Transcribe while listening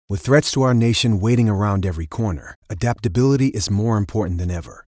With threats to our nation waiting around every corner, adaptability is more important than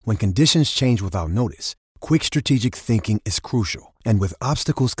ever. When conditions change without notice, quick strategic thinking is crucial. And with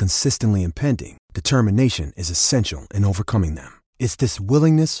obstacles consistently impending, determination is essential in overcoming them. It's this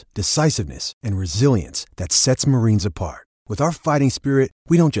willingness, decisiveness, and resilience that sets Marines apart. With our fighting spirit,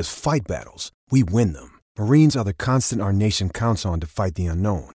 we don't just fight battles, we win them. Marines are the constant our nation counts on to fight the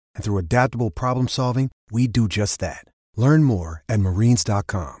unknown. And through adaptable problem solving, we do just that. Learn more at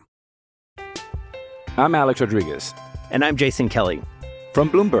marines.com. I'm Alex Rodriguez. And I'm Jason Kelly. From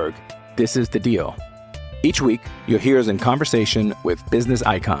Bloomberg, this is The Deal. Each week, you'll hear us in conversation with business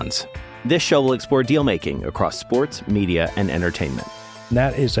icons. This show will explore deal-making across sports, media, and entertainment.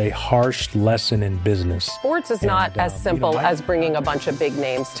 That is a harsh lesson in business. Sports is not as simple as bringing a bunch of big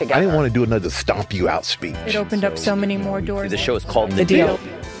names together. I didn't want to do another stomp you out speech. It opened up so many more doors. The show is called The Deal.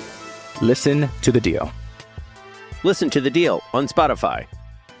 Listen to The Deal. Listen to The Deal on Spotify.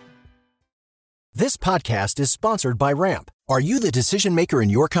 This podcast is sponsored by Ramp. Are you the decision maker in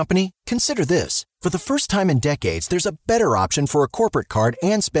your company? Consider this. For the first time in decades, there's a better option for a corporate card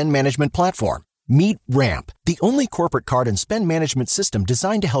and spend management platform. Meet Ramp, the only corporate card and spend management system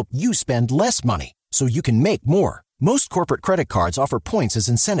designed to help you spend less money so you can make more. Most corporate credit cards offer points as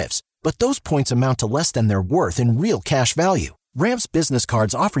incentives, but those points amount to less than their worth in real cash value. Ramp's business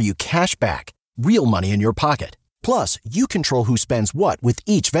cards offer you cash back, real money in your pocket. Plus, you control who spends what with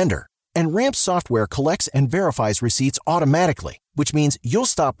each vendor. And Ramp software collects and verifies receipts automatically, which means you'll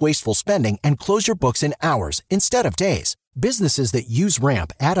stop wasteful spending and close your books in hours instead of days. Businesses that use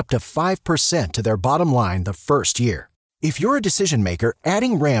Ramp add up to 5% to their bottom line the first year. If you're a decision maker,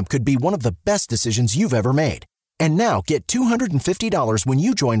 adding Ramp could be one of the best decisions you've ever made. And now get $250 when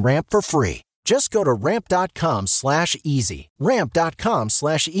you join Ramp for free. Just go to ramp.com/easy.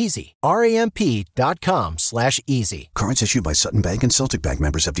 Ramp.com/easy. RAMP.com/easy. Cards issued by Sutton Bank and Celtic Bank,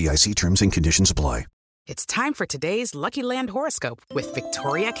 members of FDIC. Terms and conditions apply. It's time for today's Lucky Land horoscope with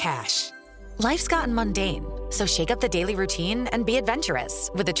Victoria Cash. Life's gotten mundane, so shake up the daily routine and be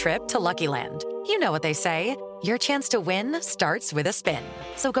adventurous with a trip to Lucky Land. You know what they say, your chance to win starts with a spin.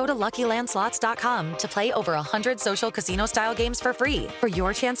 So go to LuckyLandSlots.com to play over 100 social casino-style games for free for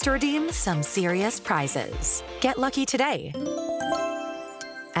your chance to redeem some serious prizes. Get lucky today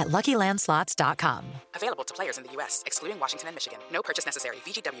at LuckyLandSlots.com. Available to players in the U.S., excluding Washington and Michigan. No purchase necessary.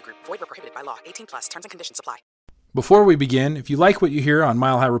 VGW Group. Void where prohibited by law. 18+. Terms and conditions apply. Before we begin, if you like what you hear on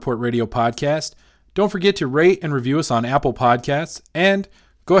Mile High Report Radio podcast, don't forget to rate and review us on Apple Podcasts, and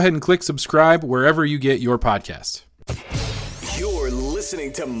go ahead and click subscribe wherever you get your podcasts. You're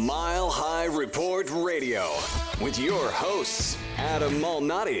listening to Mile High Report Radio with your hosts, Adam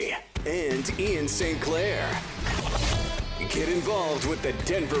Malnati and Ian St. Clair. Get involved with the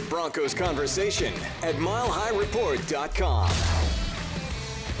Denver Broncos conversation at milehighreport.com.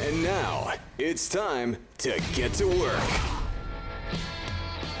 And now, it's time to get to work.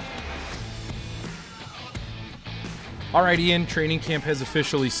 All right, Ian, training camp has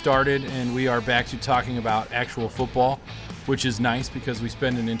officially started, and we are back to talking about actual football, which is nice because we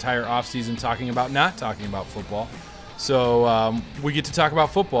spend an entire offseason talking about not talking about football. So we get to talk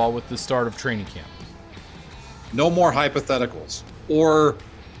about football with the start of training camp. No more hypotheticals or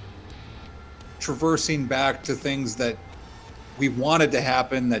traversing back to things that we wanted to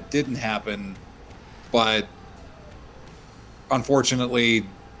happen that didn't happen, but unfortunately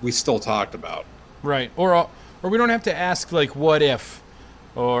we still talked about. Right. Or we don't have to ask, like, what if,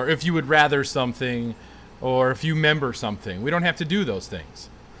 or if you would rather something, or if you remember something. We don't have to do those things.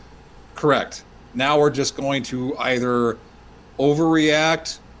 Correct. Now we're just going to either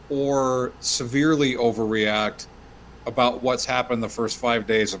overreact or severely overreact about what's happened the first 5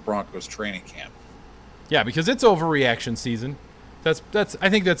 days of Broncos training camp. Yeah, because it's overreaction season. That's I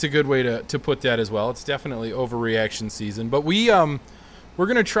think that's a good way to put that as well. It's definitely overreaction season. But we're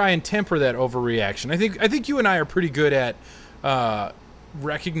going to try and temper that overreaction. I think you and I are pretty good at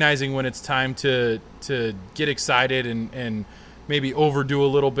recognizing when it's time to get excited and maybe overdo a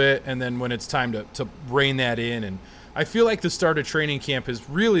little bit, and then when it's time to rein that in. And I feel like the start of training camp is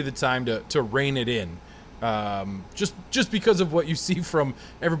really the time to rein it in. Just because of what you see from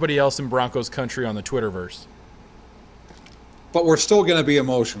everybody else in Broncos country on the Twitterverse. But we're still going to be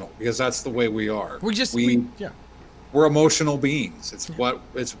emotional because that's the way we are. We're emotional beings.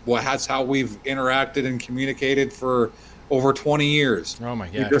 That's how we've interacted and communicated for over 20 years. Oh my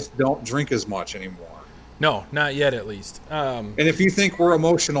God. We just don't drink as much anymore. No, not yet at least. And if you think we're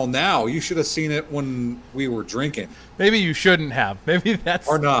emotional now, you should have seen it when we were drinking. Maybe you shouldn't have. Maybe that's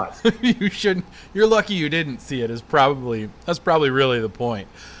or not. You shouldn't. You're lucky you didn't see it. That's probably really the point.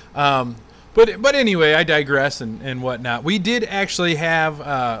 But anyway, I digress and whatnot. We did actually have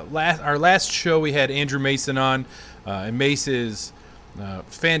our last show. We had Andrew Mason on, and Mace is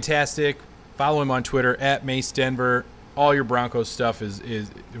fantastic. Follow him on Twitter at Mace Denver. All your Broncos stuff is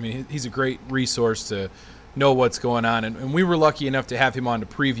I mean, he's a great resource to know what's going on. And we were lucky enough to have him on to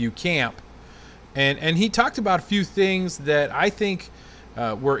preview camp, and he talked about a few things that I think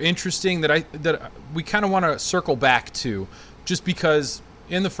were interesting that we kind of want to circle back to, just because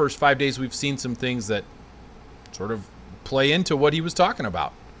in the first 5 days we've seen some things that sort of play into what he was talking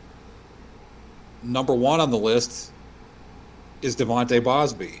about. Number one on the list is Devontae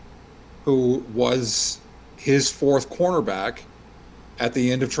Bosby, who was his fourth cornerback at the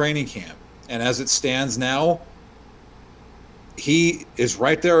end of training camp. And as it stands now, he is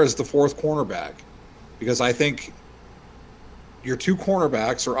right there as the fourth cornerback, because I think your two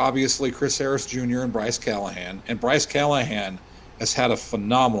cornerbacks are obviously Chris Harris Jr. and Bryce Callahan, and Bryce Callahan has had a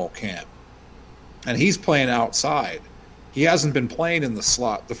phenomenal camp, and he's playing outside. He hasn't been playing in the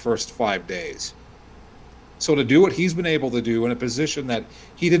slot the first 5 days. So to do what he's been able to do in a position that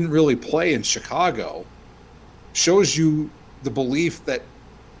he didn't really play in Chicago shows you the belief that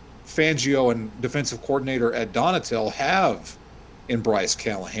Fangio and defensive coordinator Ed Donatel have in Bryce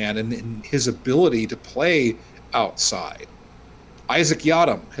Callahan and in his ability to play outside. Isaac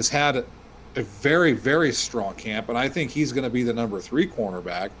Yiadom has had a very, very strong camp, and I think he's going to be the number 3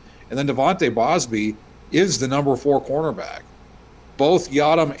 cornerback. And then Devontae Bosby is the number 4 cornerback. Both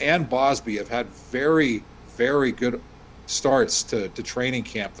Yiadom and Bosby have had very, very good starts to training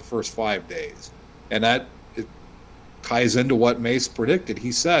camp the first 5 days. And that ties into what Mace predicted.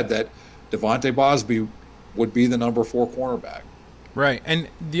 He said that Devontae Bosby would be the number 4 cornerback. Right. And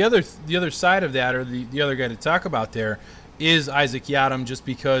the other side of that, or the other guy to talk about there, is Isaac Yiadom, just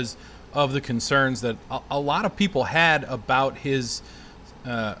because of the concerns that a lot of people had about his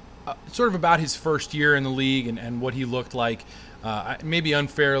about his first year in the league and what he looked like. Maybe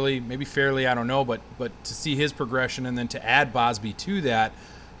unfairly, maybe fairly, I don't know, but to see his progression and then to add Bosby to that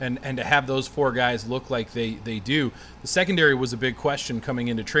and to have those 4 guys look like they do. The secondary was a big question coming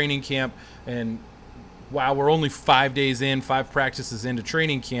into training camp, and while we're only 5 days in, 5 practices into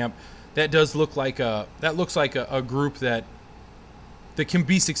training camp, that looks like a group that can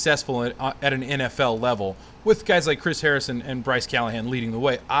be successful at an NFL level, with guys like Chris Harris and Bryce Callahan leading the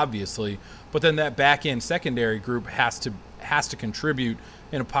way, obviously. But then that back end secondary group has to contribute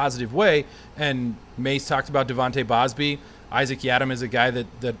in a positive way. And Mace talked about Devontae Bosby. Isaac Yiadom is a guy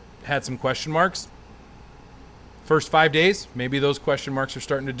that had some question marks. First 5 days, maybe those question marks are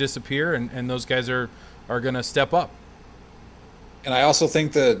starting to disappear, and those guys are going to step up. And I also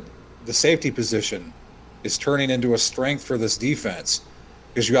think that the safety position is turning into a strength for this defense,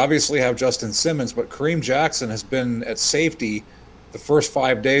 because you obviously have Justin Simmons, but Kareem Jackson has been at safety the first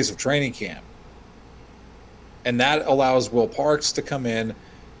 5 days of training camp. And that allows Will Parks to come in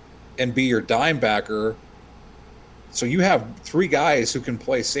and be your dime backer. So you have 3 guys who can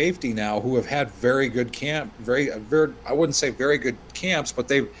play safety now who have had very good camp, very I wouldn't say very good camps, but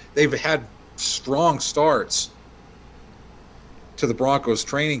they've had strong starts to the Broncos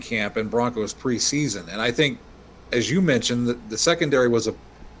training camp and Broncos preseason. And I think, as you mentioned, the secondary was a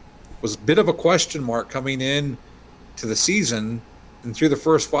bit of a question mark coming in to the season and through the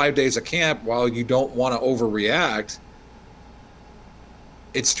first 5 days of camp. While you don't want to overreact,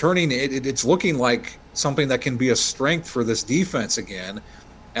 it's looking like something that can be a strength for this defense again.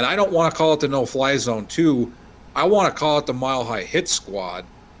 And I don't want to call it the no-fly zone 2. I want to call it the Mile High Hit Squad,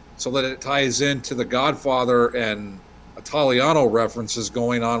 so that it ties into the Godfather and Italiano references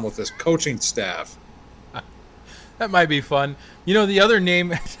going on with this coaching staff. That might be fun. You know, the other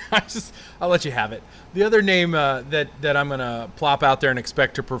name, I'll let you have it. The other name that I'm going to plop out there and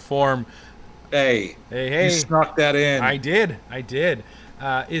expect to perform. Hey. You snuck that in. I did.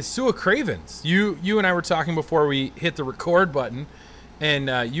 Is Sua Cravens. You and I were talking before we hit the record button,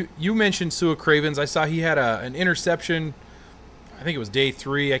 and you mentioned Sua Cravens. I saw he had an interception. I think it was day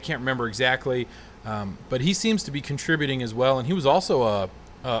 3. I can't remember exactly. But he seems to be contributing as well, and he was also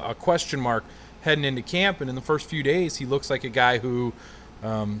a question mark heading into camp. And in the first few days, he looks like a guy who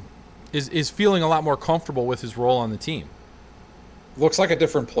is feeling a lot more comfortable with his role on the team. Looks like a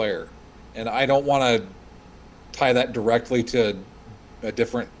different player, and I don't want to tie that directly to a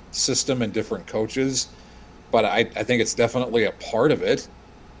different system and different coaches, but I think it's definitely a part of it.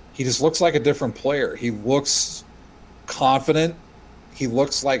 He just looks like a different player. He looks confident. He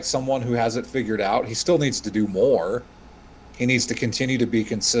looks like someone who has it figured out. He still needs to do more. He needs to continue to be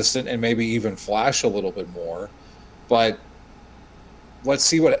consistent and maybe even flash a little bit more. But let's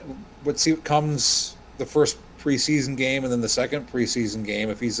see what comes the first preseason game and then the second preseason game,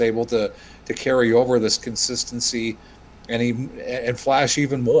 if he's able to carry over this consistency and flash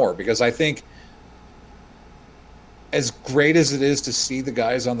even more, because I think as great as it is to see the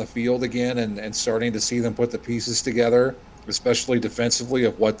guys on the field again and starting to see them put the pieces together, especially defensively,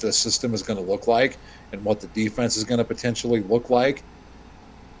 of what the system is going to look like and what the defense is going to potentially look like,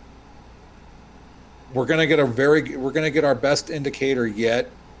 we're going to get our best indicator yet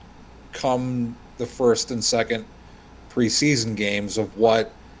come the first and second preseason games of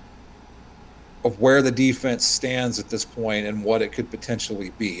where the defense stands at this point and what it could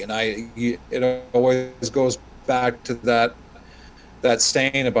potentially be. And it always goes back to that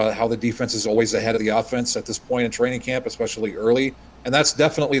saying about how the defense is always ahead of the offense at this point in training camp, especially early. And that's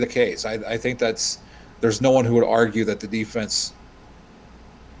definitely the case. I think there's no one who would argue that the defense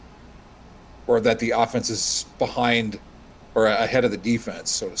or that the offense is behind or ahead of the defense,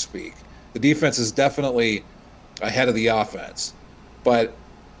 so to speak. The defense is definitely ahead of the offense. But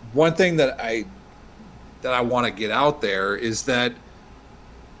one thing that I want to get out there is that,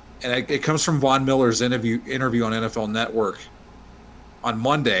 and it comes from Von Miller's interview on NFL Network on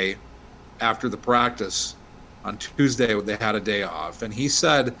Monday after the practice. On Tuesday, they had a day off. And he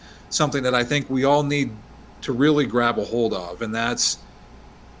said something that I think we all need to really grab a hold of, and that's,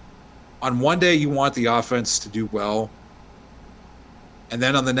 on one day you want the offense to do well, and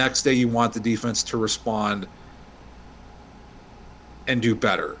then on the next day you want the defense to respond and do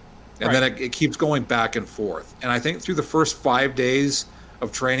better. And then it keeps going back and forth. And I think through the first 5 days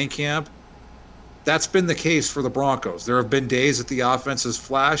of training camp, that's been the case for the Broncos. There have been days that the offense has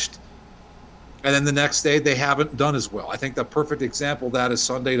flashed, and then the next day they haven't done as well. I think the perfect example of that is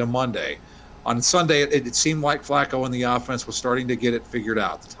Sunday to Monday. On Sunday, it seemed like Flacco and the offense was starting to get it figured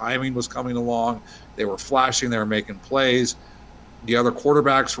out. The timing was coming along. They were flashing. They were making plays. The other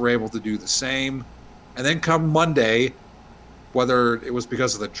quarterbacks were able to do the same. And then come Monday, whether it was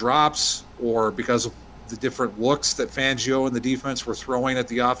because of the drops or because of the different looks that Fangio and the defense were throwing at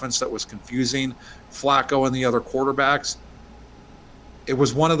the offense that was confusing Flacco and the other quarterbacks, it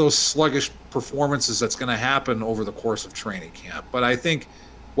was one of those sluggish performances that's going to happen over the course of training camp. But I think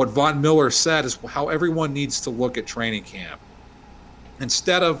what Von Miller said is how everyone needs to look at training camp.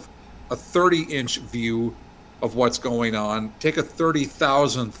 Instead of a 30-inch view of what's going on, take a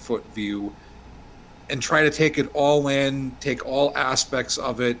 30,000-foot view and try to take it all in, take all aspects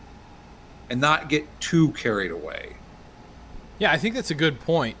of it, and not get too carried away. Yeah, I think that's a good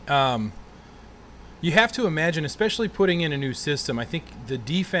point. You have to imagine, especially putting in a new system, I think the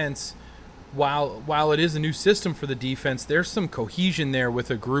defense, while it is a new system for the defense, there's some cohesion there with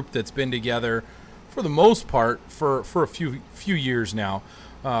a group that's been together for the most part for a few years now.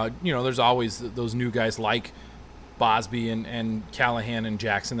 There's always those new guys like Bosby and Callahan and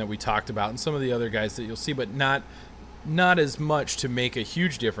Jackson that we talked about, and some of the other guys that you'll see, but not as much to make a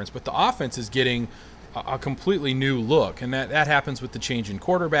huge difference. But the offense is getting a completely new look, and that happens with the change in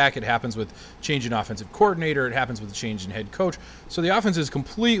quarterback. It happens with change in offensive coordinator. It happens with the change in head coach. So the offense is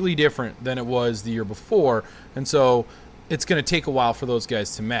completely different than it was the year before, and so it's going to take a while for those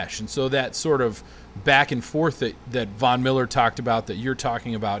guys to mesh. And so that sort of back and forth that Von Miller talked about, that you're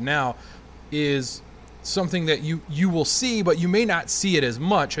talking about now, is something that you will see, but you may not see it as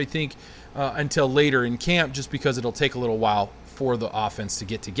much, I think, until later in camp, just because it'll take a little while for the offense to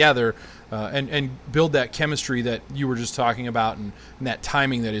get together and build that chemistry that you were just talking about, and that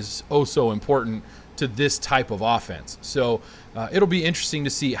timing that is oh so important to this type of offense. So it'll be interesting to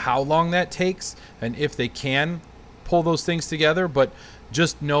see how long that takes and if they can pull those things together. But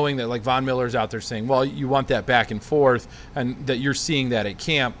just knowing that, like, Von Miller's out there saying, well, you want that back and forth, and that you're seeing that at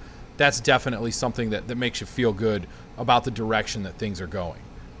camp, that's definitely something that makes you feel good about the direction that things are going.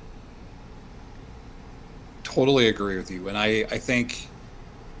 Totally agree with you. And I think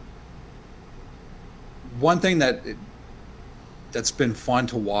one thing that's been fun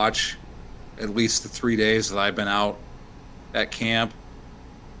to watch, at least the 3 days that I've been out at camp,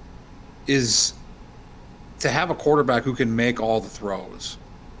 is to have a quarterback who can make all the throws,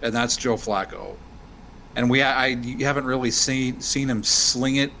 and that's Joe Flacco. And you haven't really seen him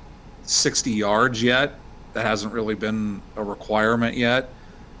sling it 60 yards yet. That hasn't really been a requirement yet.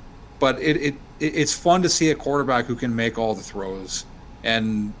 But it's fun to see a quarterback who can make all the throws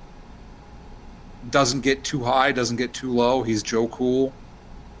and doesn't get too high, doesn't get too low. He's Joe Cool.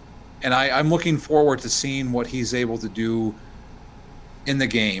 And I'm looking forward to seeing what he's able to do in the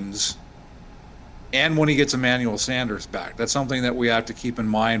games and when he gets Emmanuel Sanders back. That's something that we have to keep in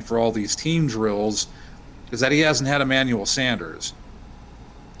mind for all these team drills, is that he hasn't had Emmanuel Sanders.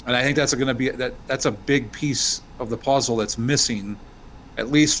 And I think that's a big piece of the puzzle that's missing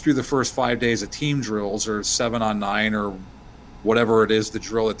at least through the first 5 days of team drills or 7-on-9 or whatever it is, the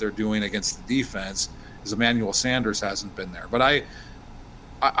drill that they're doing against the defense, is Emmanuel Sanders hasn't been there. But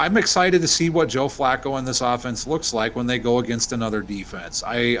I'm excited to see what Joe Flacco and this offense looks like when they go against another defense.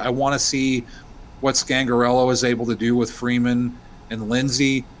 I want to see what Scangarello is able to do with Freeman and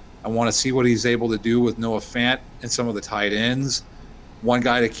Lindsey. I want to see what he's able to do with Noah Fant and some of the tight ends. One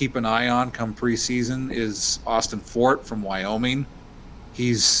guy to keep an eye on come preseason is Austin Fort from Wyoming.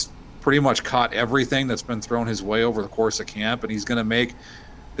 He's pretty much caught everything that's been thrown his way over the course of camp, and he's going to make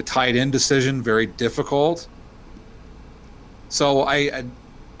the tight end decision very difficult. So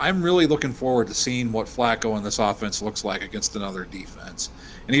I'm really looking forward to seeing what Flacco and this offense looks like against another defense.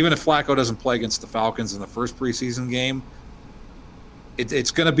 And even if Flacco doesn't play against the Falcons in the first preseason game,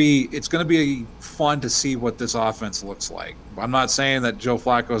 it's going to be fun to see what this offense looks like. I'm not saying that Joe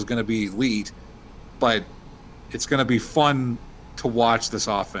Flacco is going to be elite, but it's going to be fun to watch this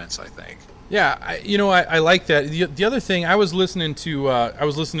offense, I think. Yeah, I like that. The other thing, I was listening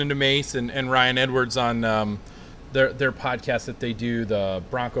to Mace and Ryan Edwards on their podcast that they do, the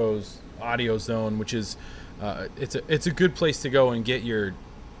Broncos Audio Zone, which is it's a good place to go and get your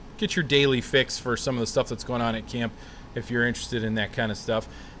daily fix for some of the stuff that's going on at camp if you're interested in that kind of stuff.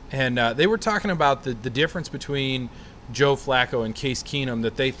 And they were talking about the difference between Joe Flacco and Case Keenum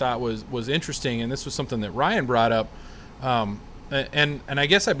that they thought was interesting, and this was something that Ryan brought up. And I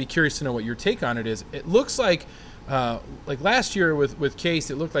guess I'd be curious to know what your take on it is. It looks like last year with Case,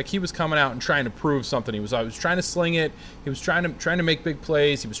 it looked like he was coming out and trying to prove something. He was trying to sling it. He was trying to make big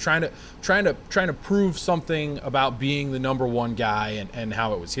plays. He was trying to prove something about being the number one guy and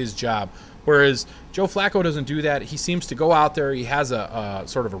how it was his job. Whereas Joe Flacco doesn't do that. He seems to go out there. He has a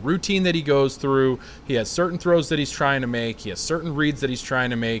sort of a routine that he goes through. He has certain throws that he's trying to make. He has certain reads that he's trying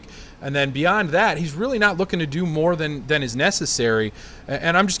to make. And then beyond that, he's really not looking to do more than is necessary.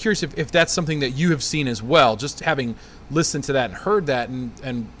 And I'm just curious if that's something that you have seen as well, just having listened to that and heard that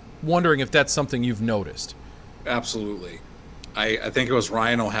and wondering if that's something you've noticed. Absolutely. I think it was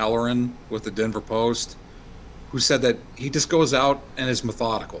Ryan O'Halloran with the Denver Post who said that he just goes out and is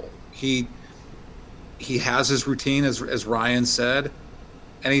methodical. He has his routine, as Ryan said,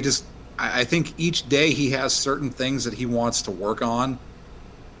 and I think each day he has certain things that he wants to work on.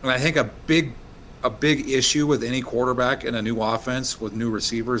 And I think a big issue with any quarterback in a new offense with new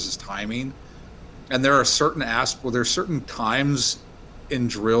receivers is timing. And there are there's certain times in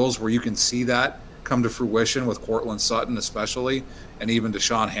drills where you can see that come to fruition with Courtland Sutton especially, and even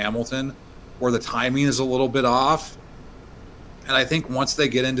Deshaun Hamilton, where the timing is a little bit off. And I think once they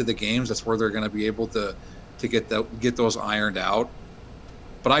get into the games, that's where they're going to be able to get those ironed out.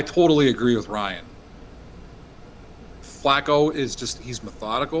 But I totally agree with Ryan. Flacco he's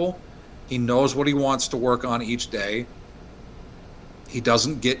methodical. He knows what he wants to work on each day. He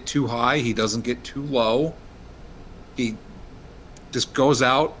doesn't get too high. He doesn't get too low. He just goes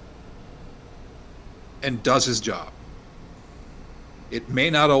out and does his job. It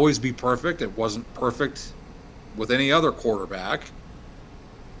may not always be perfect. It wasn't perfect with any other quarterback,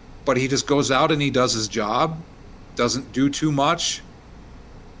 but he just goes out and he does his job, doesn't do too much,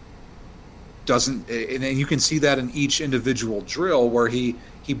 and you can see that in each individual drill where he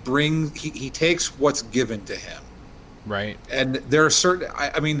takes what's given to him. Right. And there are certain,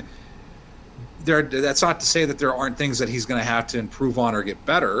 that's not to say that there aren't things that he's going to have to improve on or get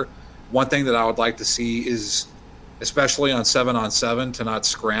better. One thing that I would like to see is, especially on 7-on-7, to not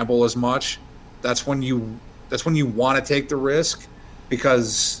scramble as much. That's when you want to take the risk,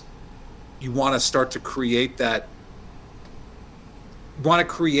 because you want to start to create that.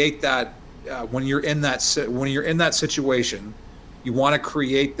 When you're in that situation, you want to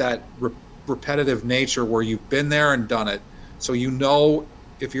create that repetitive nature where you've been there and done it. So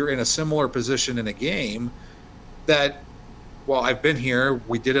if you're in a similar position in a game, that, well, I've been here.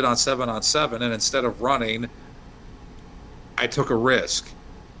 We did it on 7-on-7, and instead of running, I took a risk.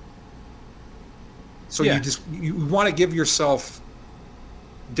 So yeah. You want to give yourself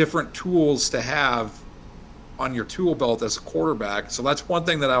different tools to have on your tool belt as a quarterback. So that's one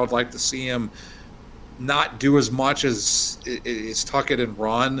thing that I would like to see him not do as much as is tuck it and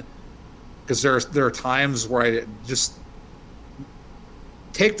run, because there are times where I just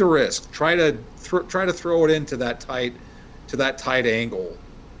take the risk, try to throw it into that tight angle.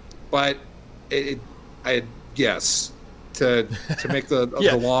 But yes. To make the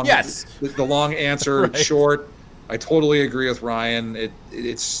long answer right. Short, I totally agree with Ryan.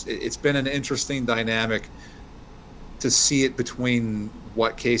 It's been an interesting dynamic to see it between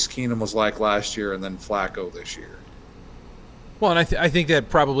what Case Keenum was like last year and then Flacco this year. Well, and I think that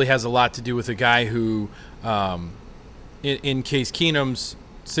probably has a lot to do with a guy who in Case Keenum's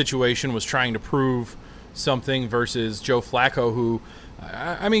situation was trying to prove something versus Joe Flacco, who,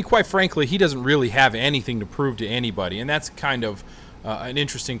 I mean, quite frankly, he doesn't really have anything to prove to anybody. And that's kind of an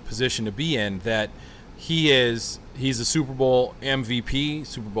interesting position to be in, that he's a Super Bowl MVP,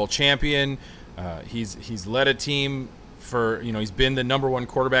 Super Bowl champion. He's led a team for, you know, he's been the number one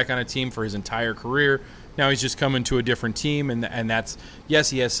quarterback on a team for his entire career. Now he's just coming to a different team, and that's, yes,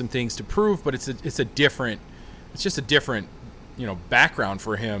 he has some things to prove, but it's just a different, you know, background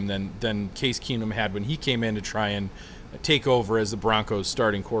for him than Case Keenum had when he came in to try and take over as the Broncos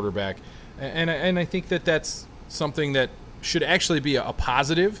starting quarterback. And I think that's something that should actually be a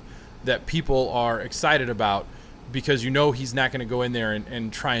positive that people are excited about, because you know he's not going to go in there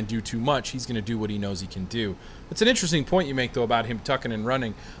and try and do too much. He's going to do what he knows he can do. It's an interesting point you make, though, about him tucking and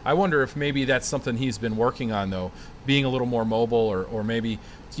running. I wonder if maybe that's something he's been working on, though, being a little more mobile, or maybe,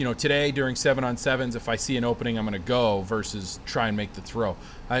 you know, today during 7-on-7s, if I see an opening, I'm going to go versus try and make the throw.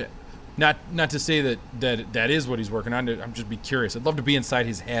 Not to say that is what he's working on. I'm just be curious. I'd love to be inside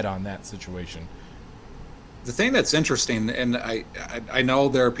his head on that situation. The thing that's interesting, and I know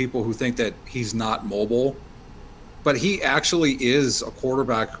there are people who think that he's not mobile, but he actually is a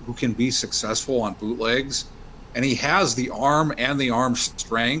quarterback who can be successful on bootlegs, and he has the arm and the arm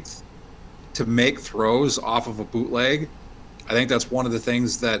strength to make throws off of a bootleg. I think that's one of the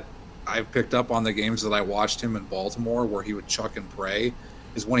things that I've picked up on the games that I watched him in Baltimore, where he would chuck and pray,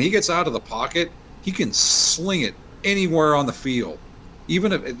 is when he gets out of the pocket, he can sling it anywhere on the field.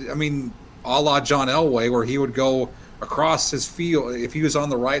 Even if, I mean, a la John Elway, where he would go across his field. If he was on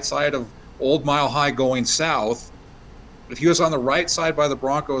the right side of Old Mile High going south, if he was on the right side by the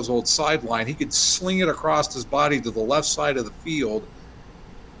Broncos' old sideline, he could sling it across his body to the left side of the field.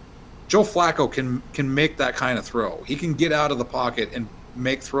 Joe Flacco can make that kind of throw. He can get out of the pocket and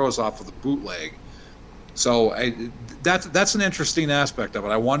make throws off of the bootleg. So that's an interesting aspect of it.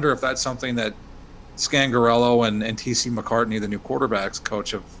 I wonder if that's something that Scangarello and T.C. McCartney, the new quarterbacks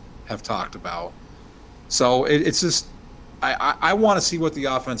coach, have talked about. So it's just, I want to see what the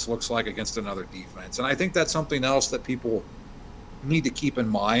offense looks like against another defense. And I think that's something else that people need to keep in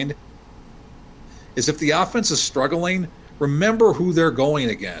mind, is if the offense is struggling, remember who they're going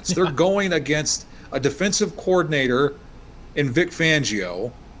against. They're going against a defensive coordinator in Vic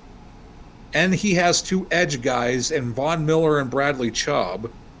Fangio, and he has two edge guys in Von Miller and Bradley Chubb.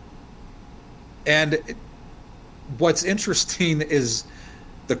 And what's interesting is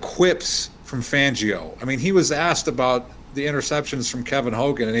the quips from Fangio. I mean, he was asked about the interceptions from Kevin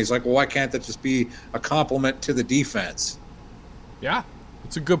Hogan, and he's like, well, why can't that just be a compliment to the defense? Yeah,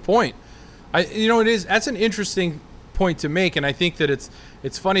 it's a good point. That's an interesting point to make, and I think that it's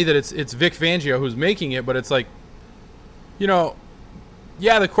funny that it's Vic Fangio who's making it, but it's like, you know,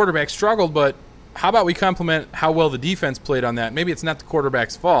 yeah, the quarterback struggled, but how about we compliment how well the defense played on that? Maybe it's not the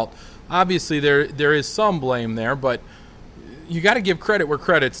quarterback's fault. Obviously, there is some blame there, but you got to give credit where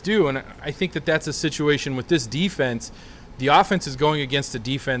credit's due, and I think that's a situation with this defense. The offense is going against a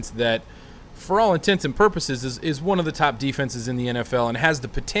defense that, for all intents and purposes, is one of the top defenses in the NFL and has the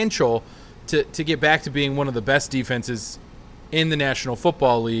potential to get back to being one of the best defenses in the National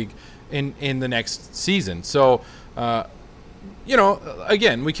Football League in the next season. So, you know,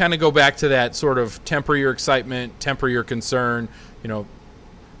 again, we kind of go back to that sort of temper your excitement, temper your concern. You know,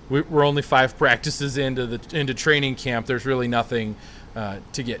 we're only 5 practices into training camp. There's really nothing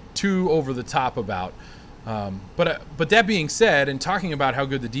to get too over the top about. But that being said, and talking about how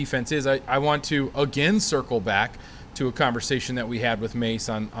good the defense is, I want to again circle back to a conversation that we had with Mace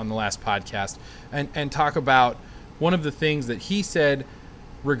on the last podcast and talk about one of the things that he said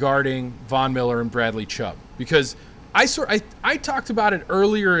regarding Von Miller and Bradley Chubb. Because I talked about it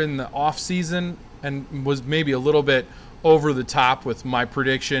earlier in the offseason and was maybe a little bit over the top with my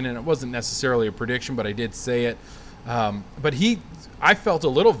prediction, and it wasn't necessarily a prediction, but I did say it. But I felt a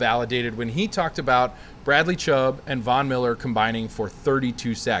little validated when he talked about Bradley Chubb and Von Miller combining for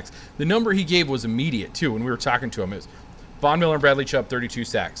 32 sacks. The number he gave was immediate, too, when we were talking to him. It was Von Miller and Bradley Chubb, 32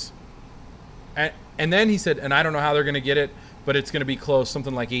 sacks. And then he said, and I don't know how they're going to get it, but it's going to be close,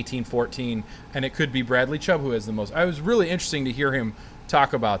 something like 18-14, and it could be Bradley Chubb who has the most. It was really interesting to hear him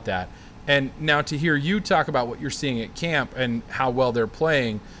talk about that. And now to hear you talk about what you're seeing at camp and how well they're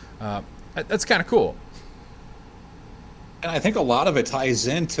playing, that's kind of cool. And I think a lot of it ties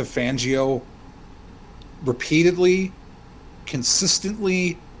into Fangio repeatedly,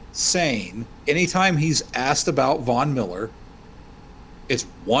 consistently saying, anytime he's asked about Von Miller, it's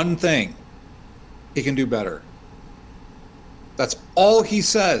one thing: he can do better. That's all he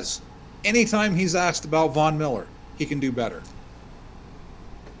says. Anytime he's asked about Von Miller, he can do better.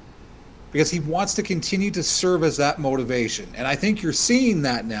 because he wants to continue to serve as that motivation. And I think you're seeing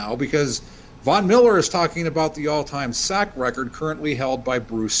that now because Von Miller is talking about the all-time sack record currently held by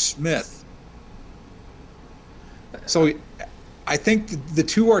Bruce Smith. So I think the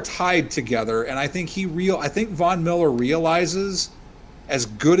two are tied together, and I think Von Miller realizes, as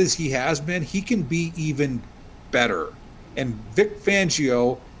good as he has been, he can be even better. And Vic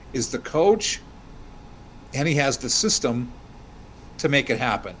Fangio is the coach, and he has the system to make it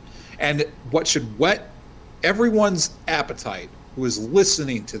happen. And what should whet everyone's appetite who is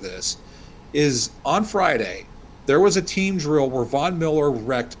listening to this is on Friday, there was a team drill where Von Miller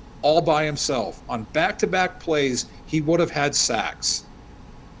wrecked all by himself. On back-to-back plays, he would have had sacks.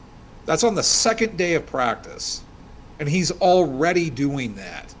 That's on the second day of practice. And he's already doing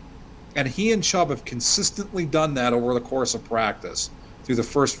that. And he and Chubb have consistently done that over the course of practice through the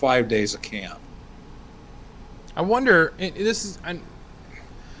first 5 days of camp. I wonder,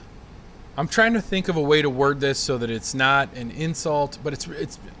 I'm trying to think of a way to word this so that it's not an insult, but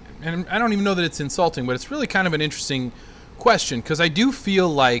it's and I don't even know that it's insulting, but it's really kind of an interesting question because I do feel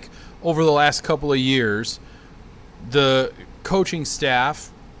like over the last couple of years, the coaching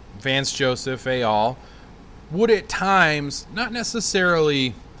staff, Vance Joseph, all, would at times not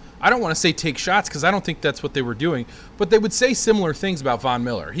necessarily, I don't want to say take shots because I don't think that's what they were doing, but they would say similar things about Von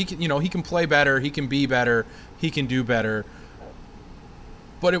Miller. He can play better, he can be better, he can do better.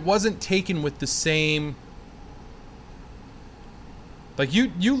 But it wasn't taken with the same, like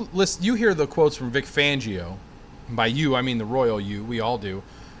you hear the quotes from Vic Fangio. And by you, I mean the royal you. We all do,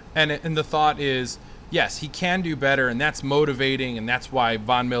 and the thought is, yes, he can do better, and that's motivating, and that's why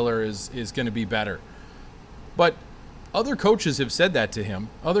Von Miller is going to be better. But other coaches have said that to him.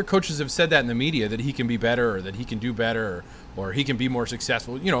 Other coaches have said that in the media that he can be better, or that he can do better, or he can be more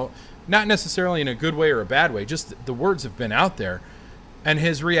successful. Not necessarily in a good way or a bad way. Just the words have been out there. And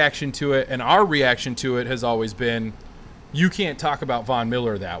his reaction to it and our reaction to it has always been, you can't talk about Von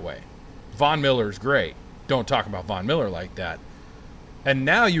Miller that way. Von Miller's great. Don't talk about Von Miller like that. And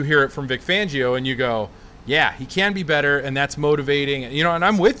now you hear it from Vic Fangio and you go, yeah, he can be better, and that's motivating. And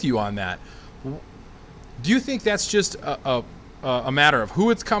I'm with you on that. Do you think that's just a matter of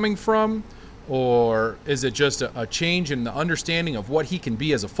who it's coming from? Or is it just a change in the understanding of what he can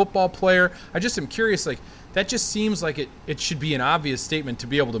be as a football player? I just am curious, that just seems like it should be an obvious statement to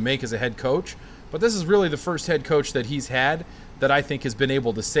be able to make as a head coach. But this is really the first head coach that he's had that I think has been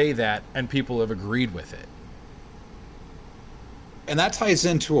able to say that, and people have agreed with it. And that ties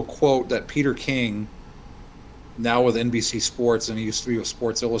into a quote that Peter King, now with NBC Sports, and he used to be with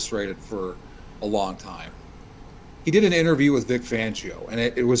Sports Illustrated for a long time. He did an interview with Vic Fangio, and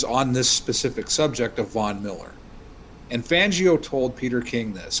it was on this specific subject of Von Miller. And Fangio told Peter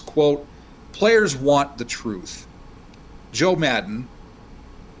King this, quote, "Players want the truth. Joe Madden,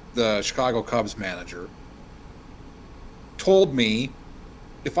 the Chicago Cubs manager, told me,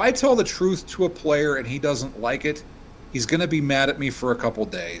 if I tell the truth to a player and he doesn't like it, he's going to be mad at me for a couple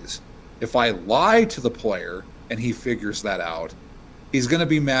days. If I lie to the player and he figures that out, he's going to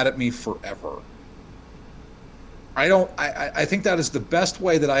be mad at me forever." I think that is the best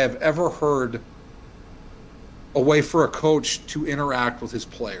way that I have ever heard a way for a coach to interact with his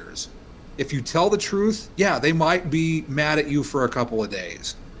players. If you tell the truth, yeah, they might be mad at you for a couple of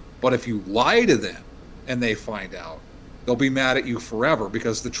days. But if you lie to them and they find out, they'll be mad at you forever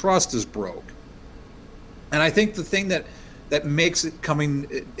because the trust is broke. And I think the thing that makes it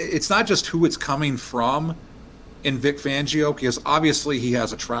it's not just who it's coming from in Vic Fangio, because obviously he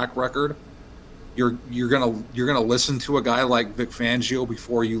has a track record. You're gonna listen to a guy like Vic Fangio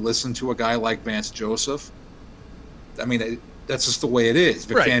before you listen to a guy like Vance Joseph. I mean, that's just the way it is.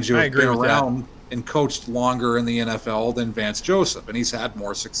 Vic Fangio has been around and coached longer in the NFL than Vance Joseph, and he's had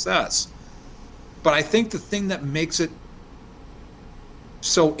more success. But I think the thing that makes it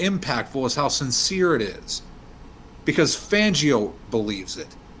so impactful is how sincere it is, because Fangio believes it.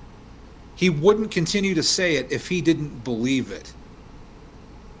 He wouldn't continue to say it if he didn't believe it.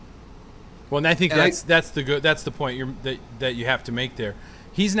 Well, and I think that's the point that you have to make there.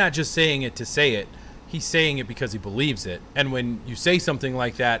 He's not just saying it to say it. He's saying it because he believes it. And when you say something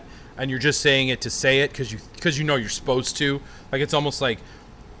like that and you're just saying it to say it because you know you're supposed to, like, it's almost like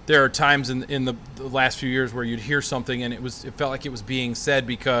there are times in the last few years where you'd hear something and it felt like it was being said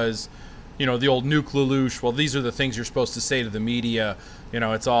because, the old Nuke LaLoosh, well, these are the things you're supposed to say to the media.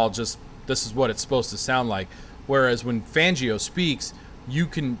 It's all just, this is what it's supposed to sound like. Whereas when Fangio speaks, you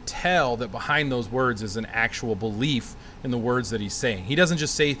can tell that behind those words is an actual belief in the words that he's saying. He doesn't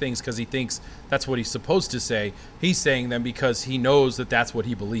just say things because he thinks that's what he's supposed to say. He's saying them because he knows that that's what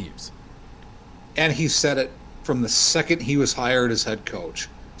he believes. And he said it from the second he was hired as head coach.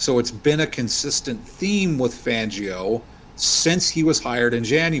 So it's been a consistent theme with Fangio since he was hired in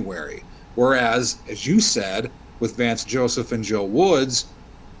January. Whereas, as you said, with Vance Joseph and Joe Woods,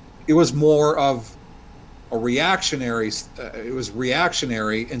 it was more of a reactionary. It was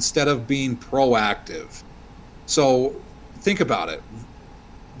reactionary instead of being proactive. So think about it.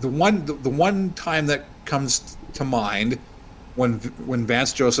 The one time that comes to mind when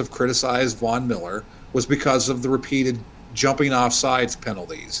Vance Joseph criticized Von Miller was because of the repeated jumping off sides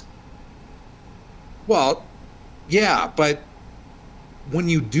penalties. Well, yeah, but when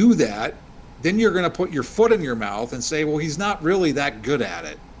you do that, then you're going to put your foot in your mouth and say, well, he's not really that good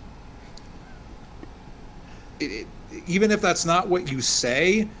at it. Even if that's not what you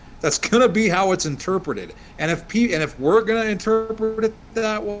say, that's going to be how it's interpreted. And if we're going to interpret it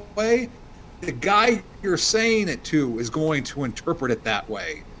that way, the guy you're saying it to is going to interpret it that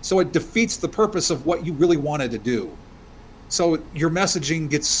way. So it defeats the purpose of what you really wanted to do. So your messaging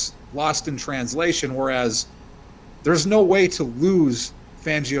gets lost in translation, whereas there's no way to lose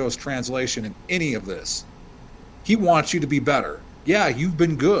Fangio's translation in any of this. He wants you to be better. Yeah, you've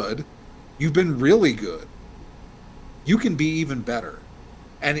been good. You've been really good. You can be even better.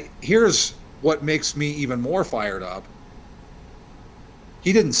 And here's what makes me even more fired up.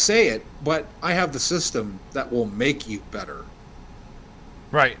 He didn't say it, but I have the system that will make you better.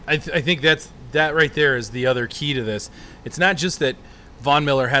 Right. I think that right there is the other key to this. It's not just that Von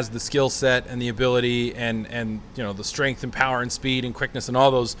Miller has the skill set and the ability and the strength and power and speed and quickness and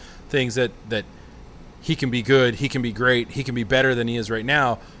all those things that he can be good, he can be great, he can be better than he is right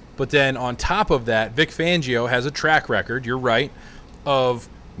now. But then on top of that, Vic Fangio has a track record, you're right, of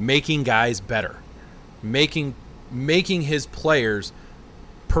making guys better, making his players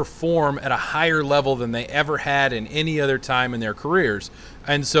perform at a higher level than they ever had in any other time in their careers.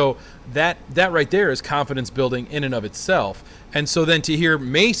 And so that right there is confidence building in and of itself. And so then to hear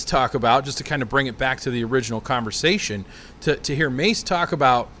Mace talk about, just to kind of bring it back to the original conversation, to hear Mace talk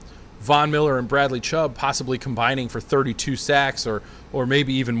about Von Miller and Bradley Chubb possibly combining for 32 sacks or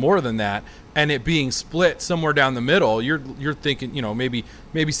maybe even more than that, and it being split somewhere down the middle, you're thinking, maybe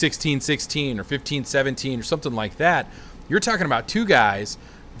 16-16 or 15-17 or something like that. You're talking about two guys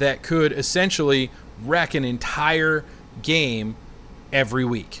that could essentially wreck an entire game every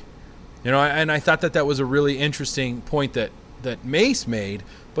week. And I thought that was a really interesting point that Mace made,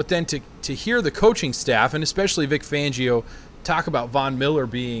 but then to hear the coaching staff, and especially Vic Fangio, talk about Von Miller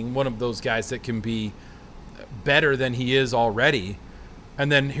being one of those guys that can be better than he is already,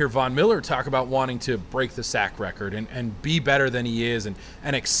 and then hear Von Miller talk about wanting to break the sack record and be better than he is and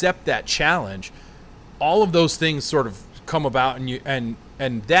accept that challenge, all of those things sort of come about, and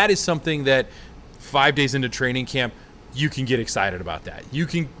that is something that 5 days into training camp, you can get excited about that. You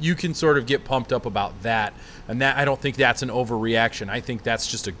can sort of get pumped up about that. And that, I don't think that's an overreaction. I think that's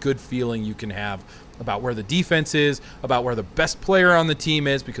just a good feeling you can have about where the defense is, about where the best player on the team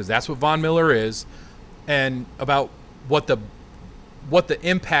is, because that's what Von Miller is, and about what the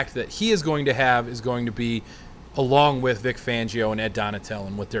impact that he is going to have is going to be, along with Vic Fangio and Ed Donatel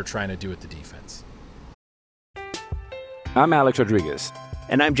and what they're trying to do with the defense. I'm Alex Rodriguez.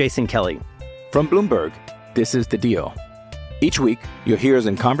 And I'm Jason Kelly. From Bloomberg, this is The Deal. Each week, you'll hear us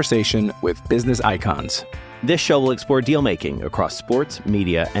in conversation with business icons. This show will explore deal-making across sports,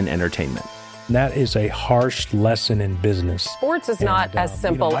 media, and entertainment. That is a harsh lesson in business. Sports is not as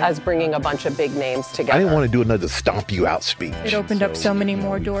simple as bringing a bunch of big names together. I didn't want to do another stomp you out speech. It opened up so many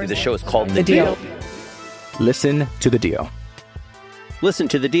more doors. The show is called The Deal. Listen to The Deal. Listen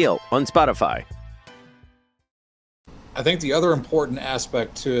to The Deal on Spotify. I think the other important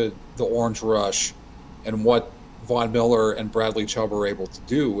aspect to the Orange Rush and what Von Miller and Bradley Chubb are able to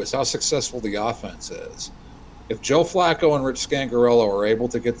do is how successful the offense is. If Joe Flacco and Rich Scangarello are able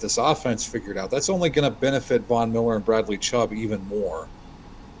to get this offense figured out, that's only going to benefit Von Miller and Bradley Chubb even more.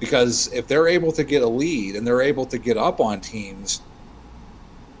 Because if they're able to get a lead and they're able to get up on teams,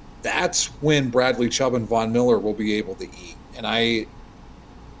 that's when Bradley Chubb and Von Miller will be able to eat. And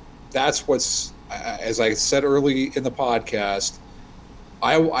that's what's, as I said early in the podcast,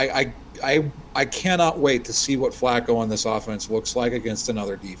 I cannot wait to see what Flacco and this offense looks like against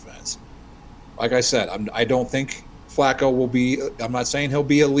another defense. Like I said, I don't think Flacco will be, I'm not saying he'll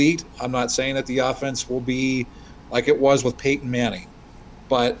be elite. I'm not saying that the offense will be like it was with Peyton Manning.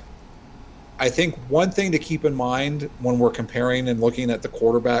 But I think one thing to keep in mind when we're comparing and looking at the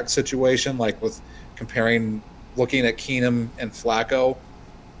quarterback situation, like with looking at Keenum and Flacco,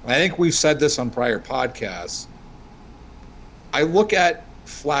 I think we've said this on prior podcasts. I look at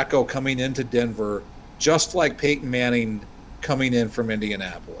Flacco coming into Denver just like Peyton Manning coming in from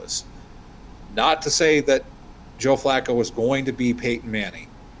Indianapolis. Not to say that Joe Flacco is going to be Peyton Manning,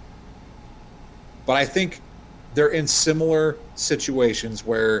 But I think they're in similar situations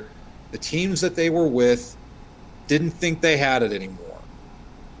where the teams that they were with didn't think they had it anymore.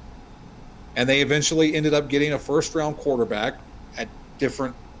 And they eventually ended up getting a first-round quarterback at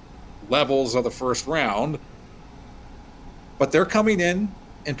different levels of the first round. But they're coming in,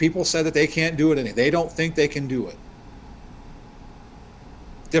 and people said that they can't do it. They don't think they can do it.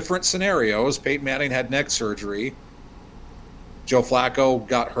 Different scenarios. Peyton Manning had neck surgery. Joe Flacco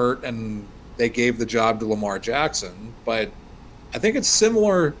got hurt, and they gave the job to Lamar Jackson. But I think it's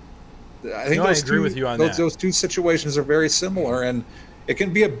similar. I agree with you on that. Those two situations are very similar, and it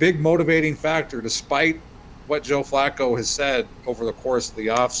can be a big motivating factor despite what Joe Flacco has said over the course of the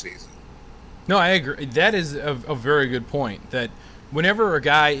offseason. No, I agree. That is a very good point, that whenever a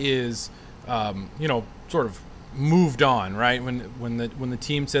guy is, sort of moved on, right? When the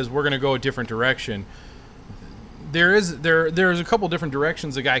team says we're going to go a different direction, there's a couple different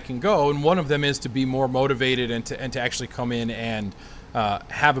directions a guy can go, and one of them is to be more motivated and to actually come in and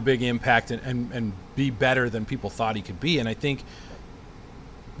have a big impact and be better than people thought he could be. And I think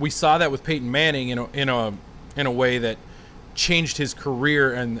we saw that with Peyton Manning in a way that changed his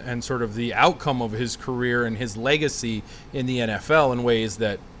career and sort of the outcome of his career and his legacy in the NFL in ways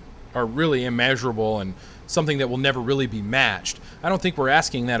that are really immeasurable and something that will never really be matched. I don't think we're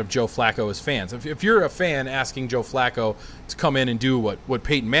asking that of Joe Flacco as fans. If you're a fan asking Joe Flacco to come in and do what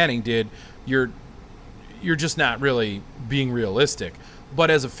Peyton Manning did, you're just not really being realistic.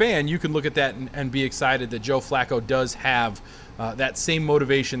 But as a fan, you can look at that and be excited that Joe Flacco does have that same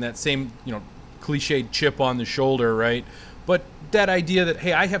motivation, that same cliched chip on the shoulder, right? But that idea that,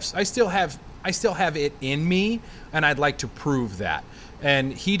 hey, I still have it in me, and I'd like to prove that.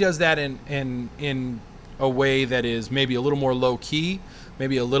 And he does that in a way that is maybe a little more low key,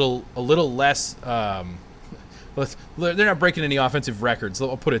 maybe a little less. They're not breaking any offensive records,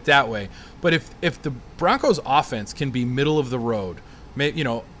 I'll put it that way. But if the Broncos offense can be middle of the road,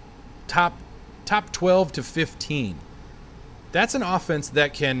 top 12 to 15, that's an offense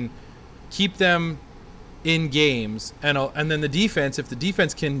that can keep them in games, and then the defense, if the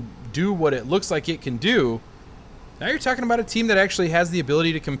defense can do what it looks like it can do, now you're talking about a team that actually has the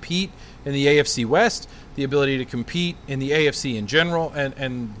ability to compete in the AFC West, the ability to compete in the AFC in general,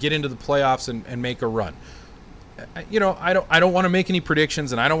 and get into the playoffs and make a run. I don't want to make any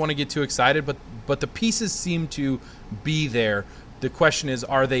predictions, and I don't want to get too excited, but the pieces seem to be there. The question is,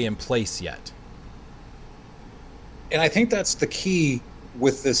 are they in place yet? And I think that's the key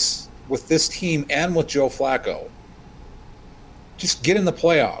with this team and with Joe Flacco. Just get in the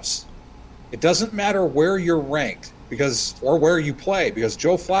playoffs. It doesn't matter where you're ranked or where you play, because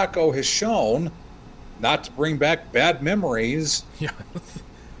Joe Flacco has shown, not to bring back bad memories,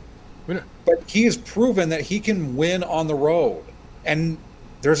 but he has proven that he can win on the road. And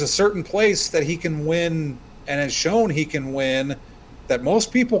there's a certain place that he can win and has shown he can win that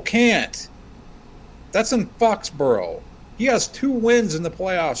most people can't. That's in Foxborough. He has 2 wins in the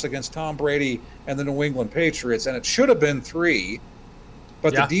playoffs against Tom Brady and the New England Patriots, and it should have been 3.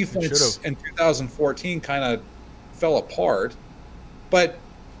 But the defense in 2014 kind of fell apart. But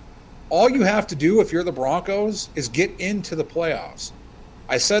all you have to do if you're the Broncos is get into the playoffs.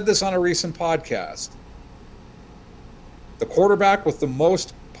 I said this on a recent podcast. The quarterback with the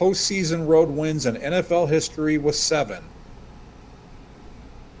most postseason road wins in NFL history with 7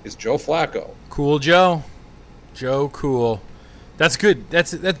 is Joe Flacco. Cool Joe. Joe Cool. That's good.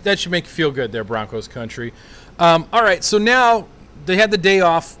 That should make you feel good there, Broncos country. All right, so now they had the day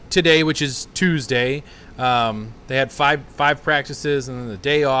off today, which is Tuesday. They had five practices and then the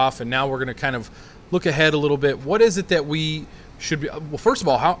day off, and now we're going to kind of look ahead a little bit. What is it that we should be? Well, first of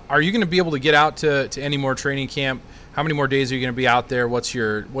all, how are you going to be able to get out to any more training camp? How many more days are you going to be out there? What's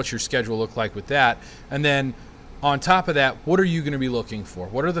your schedule look like with that? And then on top of that, what are you going to be looking for?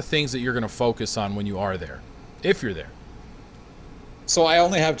 What are the things that you're going to focus on when you are there, if you're there? So I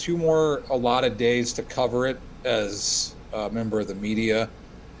only have 2 more allotted days to cover it as a member of the media.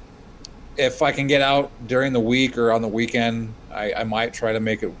 If I can get out during the week or on the weekend, I might try to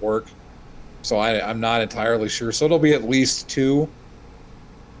make it work. So I'm not entirely sure. So it'll be at least 2.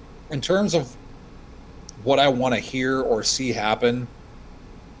 In terms of what I want to hear or see happen,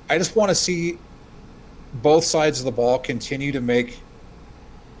 I just want to see both sides of the ball continue to make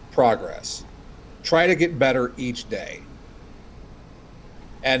progress. Try to get better each day.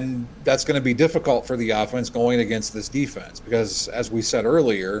 And that's going to be difficult for the offense going against this defense because, as we said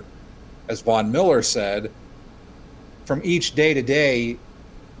earlier, as Von Miller said, from each day to day,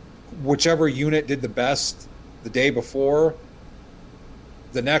 whichever unit did the best the day before,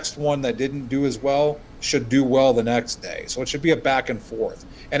 the next one that didn't do as well should do well the next day. So it should be a back and forth.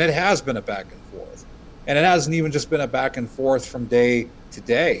 And it has been a back and forth. And it hasn't even just been a back and forth from day to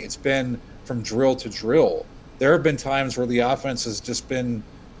day. It's been from drill to drill. There have been times where the offense has just been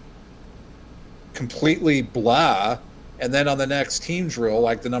completely blah, and then on the next team drill,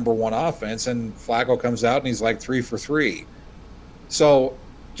 like the number one offense, and Flacco comes out and he's like 3 for 3. So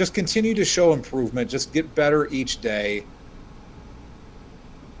just continue to show improvement. Just get better each day.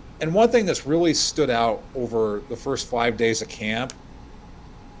 And one thing that's really stood out over the first 5 days of camp,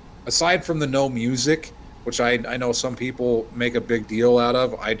 aside from the no music, which I know some people make a big deal out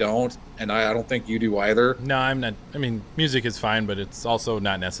of, I don't, and I don't think you do either. No, I'm not. I mean, music is fine, but it's also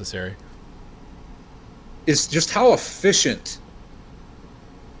not necessary. Is just how efficient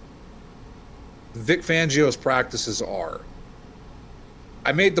Vic Fangio's practices are.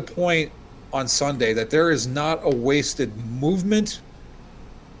 I made the point on Sunday that there is not a wasted movement,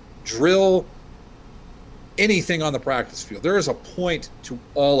 drill, anything on the practice field. There is a point to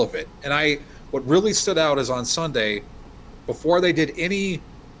all of it. And what really stood out is on Sunday, before they did any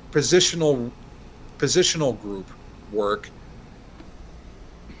positional group work,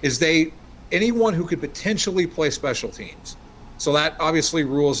 is anyone who could potentially play special teams. So that obviously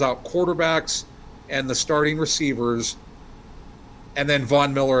rules out quarterbacks and the starting receivers, and then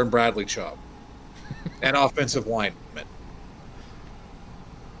Von Miller and Bradley Chubb, and offensive linemen.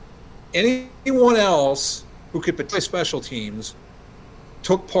 Anyone else who could play special teams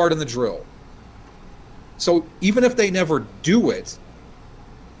took part in the drill. So even if they never do it,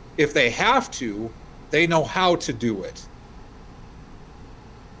 if they have to, they know how to do it.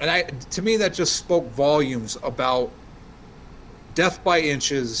 And to me, that just spoke volumes about death by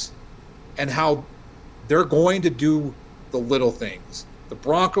inches and how they're going to do the little things. The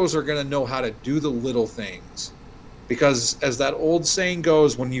Broncos are going to know how to do the little things. Because as that old saying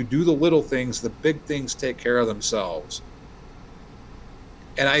goes, when you do the little things, the big things take care of themselves.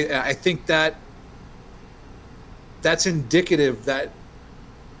 And I think that's indicative that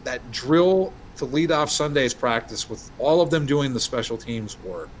drill to lead off Sunday's practice with all of them doing the special teams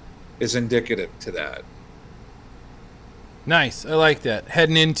work is indicative to that. Nice. I like that.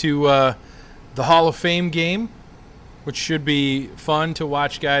 Heading into the Hall of Fame game, which should be fun to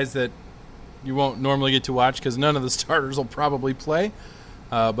watch guys that you won't normally get to watch because none of the starters will probably play.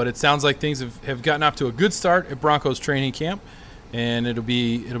 But it sounds like things have gotten off to a good start at Broncos training camp, and it'll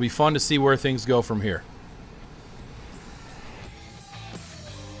be fun to see where things go from here.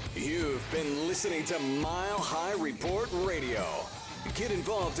 You've been listening to Mile High Report Radio. Get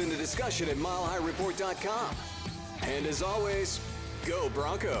involved in the discussion at milehighreport.com. And as always, go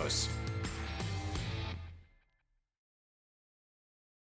Broncos.